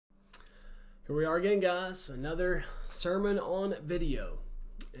Here we are again, guys. Another sermon on video.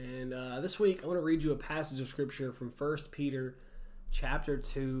 And this week I want to read you a passage of scripture from 1 Peter chapter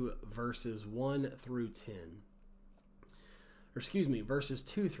 2, verses 1 through 10. Verses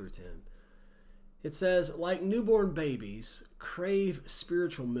 2 through 10. It says, "Like newborn babies, crave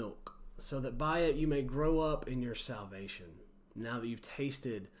spiritual milk, so that by it you may grow up in your salvation, now that you've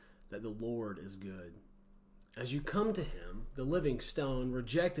tasted that the Lord is good. As you come to him, the living stone,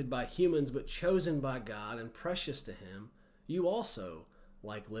 rejected by humans but chosen by God and precious to him, you also,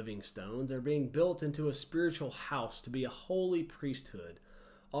 like living stones, are being built into a spiritual house to be a holy priesthood,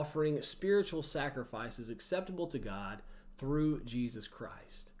 offering spiritual sacrifices acceptable to God through Jesus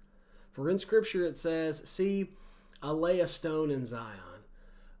Christ. For in Scripture it says, 'See, I lay a stone in Zion,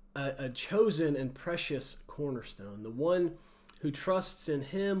 a chosen and precious cornerstone. The one who trusts in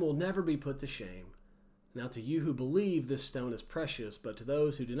him will never be put to shame. Now to you who believe, this stone is precious, but to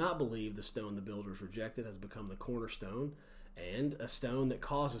those who do not believe, the stone the builders rejected has become the cornerstone, and a stone that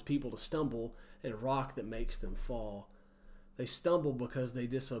causes people to stumble, and a rock that makes them fall. They stumble because they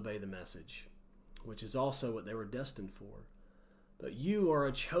disobey the message, which is also what they were destined for. But you are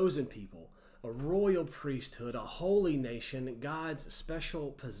a chosen people, a royal priesthood, a holy nation, God's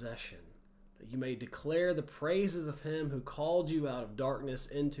special possession, that you may declare the praises of him who called you out of darkness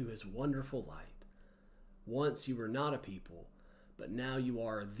into his wonderful light. Once you were not a people, but now you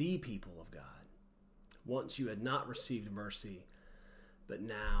are the people of God. Once you had not received mercy, but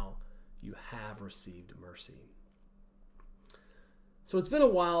now you have received mercy." So it's been a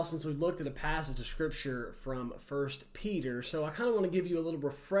while since we've looked at a passage of scripture from 1 Peter, so I kind of want to give you a little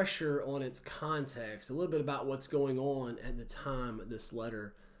refresher on its context, a little bit about what's going on at the time this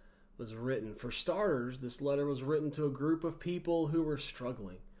letter was written. For starters, this letter was written to a group of people who were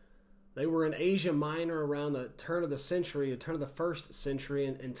struggling. They were in Asia Minor around the turn of the first century,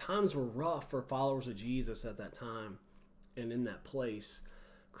 and times were rough for followers of Jesus at that time and in that place.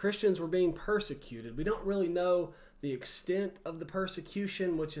 Christians were being persecuted. We don't really know the extent of the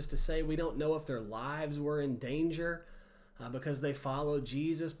persecution, which is to say we don't know if their lives were in danger because they followed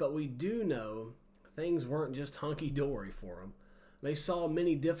Jesus, but we do know things weren't just hunky-dory for them. They saw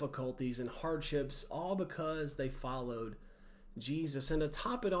many difficulties and hardships, all because they followed Jesus. And to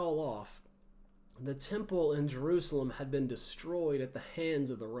top it all off, the temple in Jerusalem had been destroyed at the hands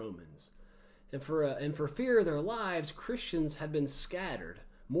of the Romans. And for fear of their lives, Christians had been scattered.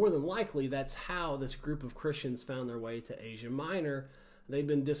 More than likely, that's how this group of Christians found their way to Asia Minor. They'd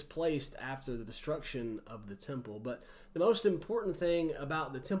been displaced after the destruction of the temple. But the most important thing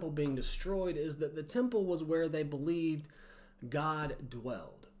about the temple being destroyed is that the temple was where they believed God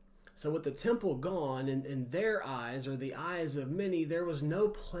dwelled. So with the temple gone, in their eyes, or the eyes of many, there was no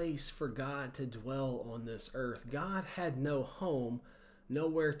place for God to dwell on this earth. God had no home,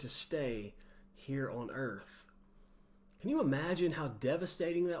 nowhere to stay here on earth. Can you imagine how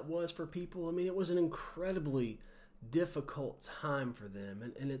devastating that was for people? I mean, it was an incredibly difficult time for them.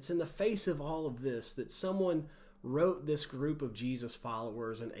 And it's in the face of all of this that someone wrote this group of Jesus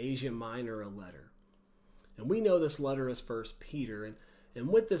followers in Asia Minor a letter. And we know this letter is 1 Peter, and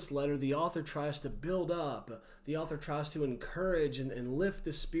with this letter, the author tries to build up, the author tries to encourage and lift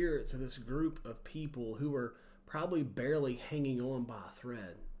the spirits of this group of people who were probably barely hanging on by a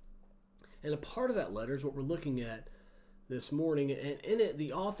thread. And a part of that letter is what we're looking at this morning. And in it,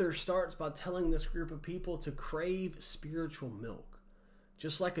 the author starts by telling this group of people to crave spiritual milk,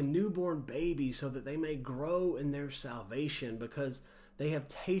 just like a newborn baby, so that they may grow in their salvation because they have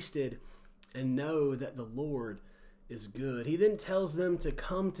tasted and know that the Lord is good. He then tells them to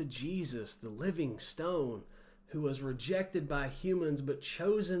come to Jesus, the living stone, who was rejected by humans but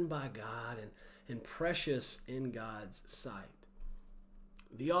chosen by God and precious in God's sight.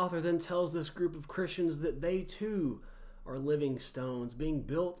 The author then tells this group of Christians that they too are living stones being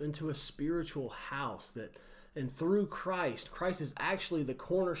built into a spiritual house, and through Christ is actually the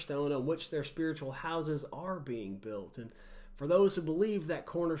cornerstone on which their spiritual houses are being built. And for those who believe, that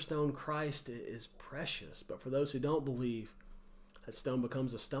cornerstone, Christ, is precious. But for those who don't believe, that stone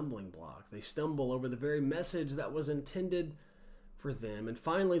becomes a stumbling block. They stumble over the very message that was intended for them. And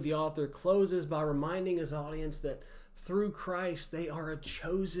finally, the author closes by reminding his audience that through Christ, they are a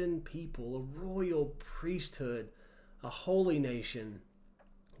chosen people, a royal priesthood, a holy nation,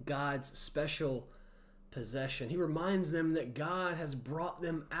 God's special possession. He reminds them that God has brought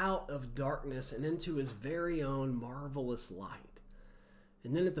them out of darkness and into his very own marvelous light.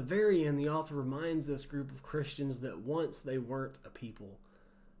 And then at the very end, the author reminds this group of Christians that once they weren't a people,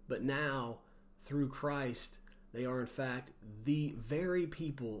 but now, through Christ, they are in fact the very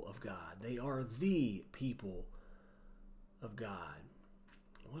people of God. They are the people of God.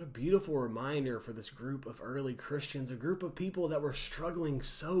 What a beautiful reminder for this group of early Christians, a group of people that were struggling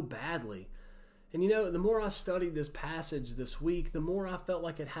so badly. And the more I studied this passage this week, the more I felt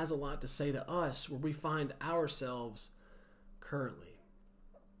like it has a lot to say to us where we find ourselves currently.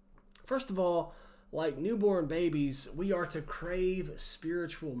 First of all, like newborn babies, we are to crave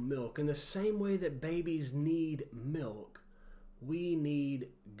spiritual milk. In the same way that babies need milk, we need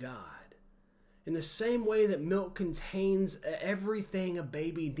God. In the same way that milk contains everything a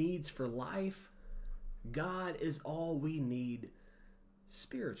baby needs for life, God is all we need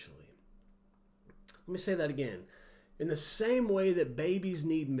spiritually. Let me say that again. In the same way that babies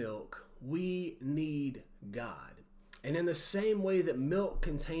need milk, we need God. And in the same way that milk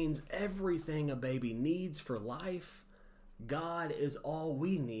contains everything a baby needs for life, God is all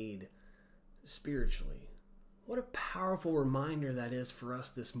we need spiritually. What a powerful reminder that is for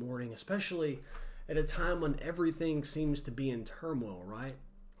us this morning, especially at a time when everything seems to be in turmoil, right?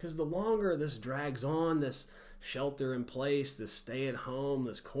 Because the longer this drags on, this shelter in place, this stay at home,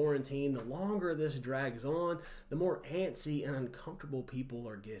 this quarantine, the longer this drags on, the more antsy and uncomfortable people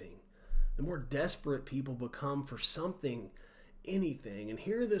are getting. The more desperate people become for something, anything. And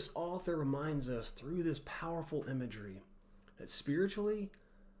here this author reminds us through this powerful imagery that spiritually,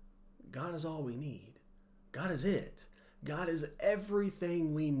 God is all we need. God is it. God is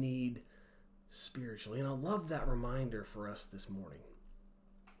everything we need spiritually. And I love that reminder for us this morning.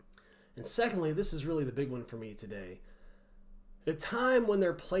 And secondly, this is really the big one for me today. At a time when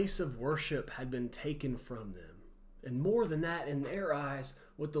their place of worship had been taken from them, and more than that, in their eyes,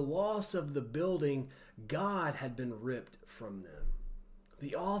 with the loss of the building, God had been ripped from them.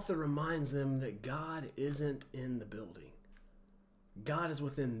 The author reminds them that God isn't in the building. God is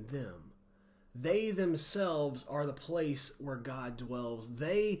within them. They themselves are the place where God dwells.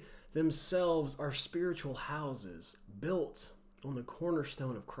 They themselves are spiritual houses built on the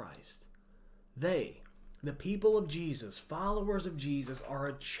cornerstone of Christ. They, the people of Jesus, followers of Jesus, are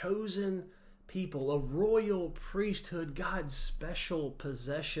a chosen people, a royal priesthood, God's special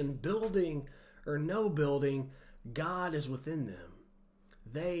possession. Building or no building, God is within them.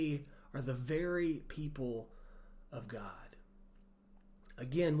 They are the very people of God.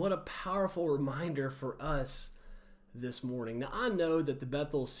 Again, what a powerful reminder for us this morning. Now, I know that the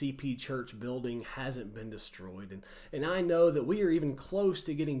Bethel CP Church building hasn't been destroyed, and I know that we are even close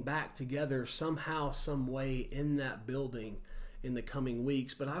to getting back together somehow, some way in that building in the coming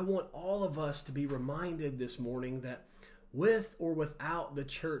weeks. But I want all of us to be reminded this morning that with or without the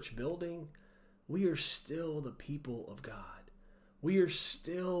church building, we are still the people of God. We are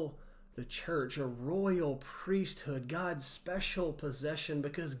still the church, a royal priesthood, God's special possession,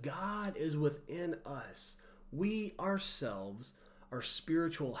 because God is within us. We ourselves are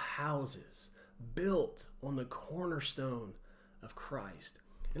spiritual houses built on the cornerstone of Christ.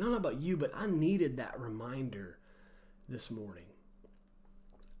 And I don't know about you, but I needed that reminder this morning.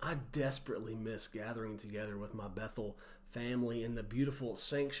 I desperately miss gathering together with my Bethel family in the beautiful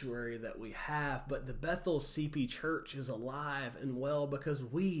sanctuary that we have, but the Bethel CP Church is alive and well because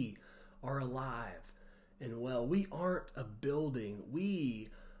we are alive and well. We aren't a building. We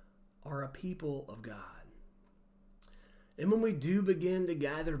are a people of God. And when we do begin to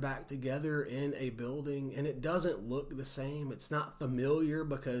gather back together in a building and it doesn't look the same, it's not familiar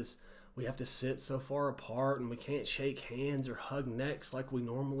because we have to sit so far apart and we can't shake hands or hug necks like we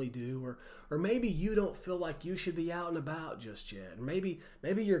normally do, or maybe you don't feel like you should be out and about just yet. Or maybe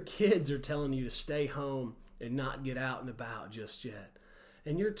your kids are telling you to stay home and not get out and about just yet.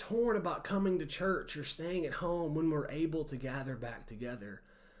 And you're torn about coming to church or staying at home when we're able to gather back together.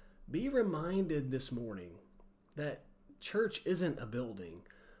 Be reminded this morning that church isn't a building.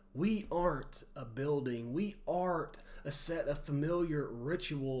 We aren't a building. We aren't a set of familiar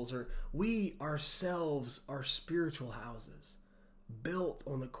rituals, or we ourselves are spiritual houses built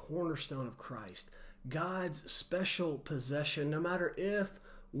on the cornerstone of Christ, God's special possession. No matter if,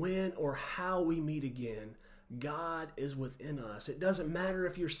 when, or how we meet again, God is within us. It doesn't matter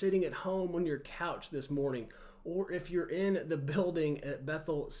if you're sitting at home on your couch this morning or if you're in the building at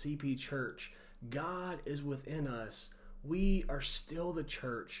Bethel CP Church. God is within us. We are still the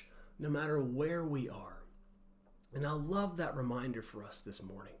church no matter where we are. And I love that reminder for us this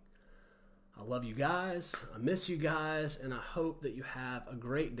morning. I love you guys. I miss you guys. And I hope that you have a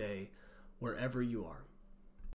great day wherever you are.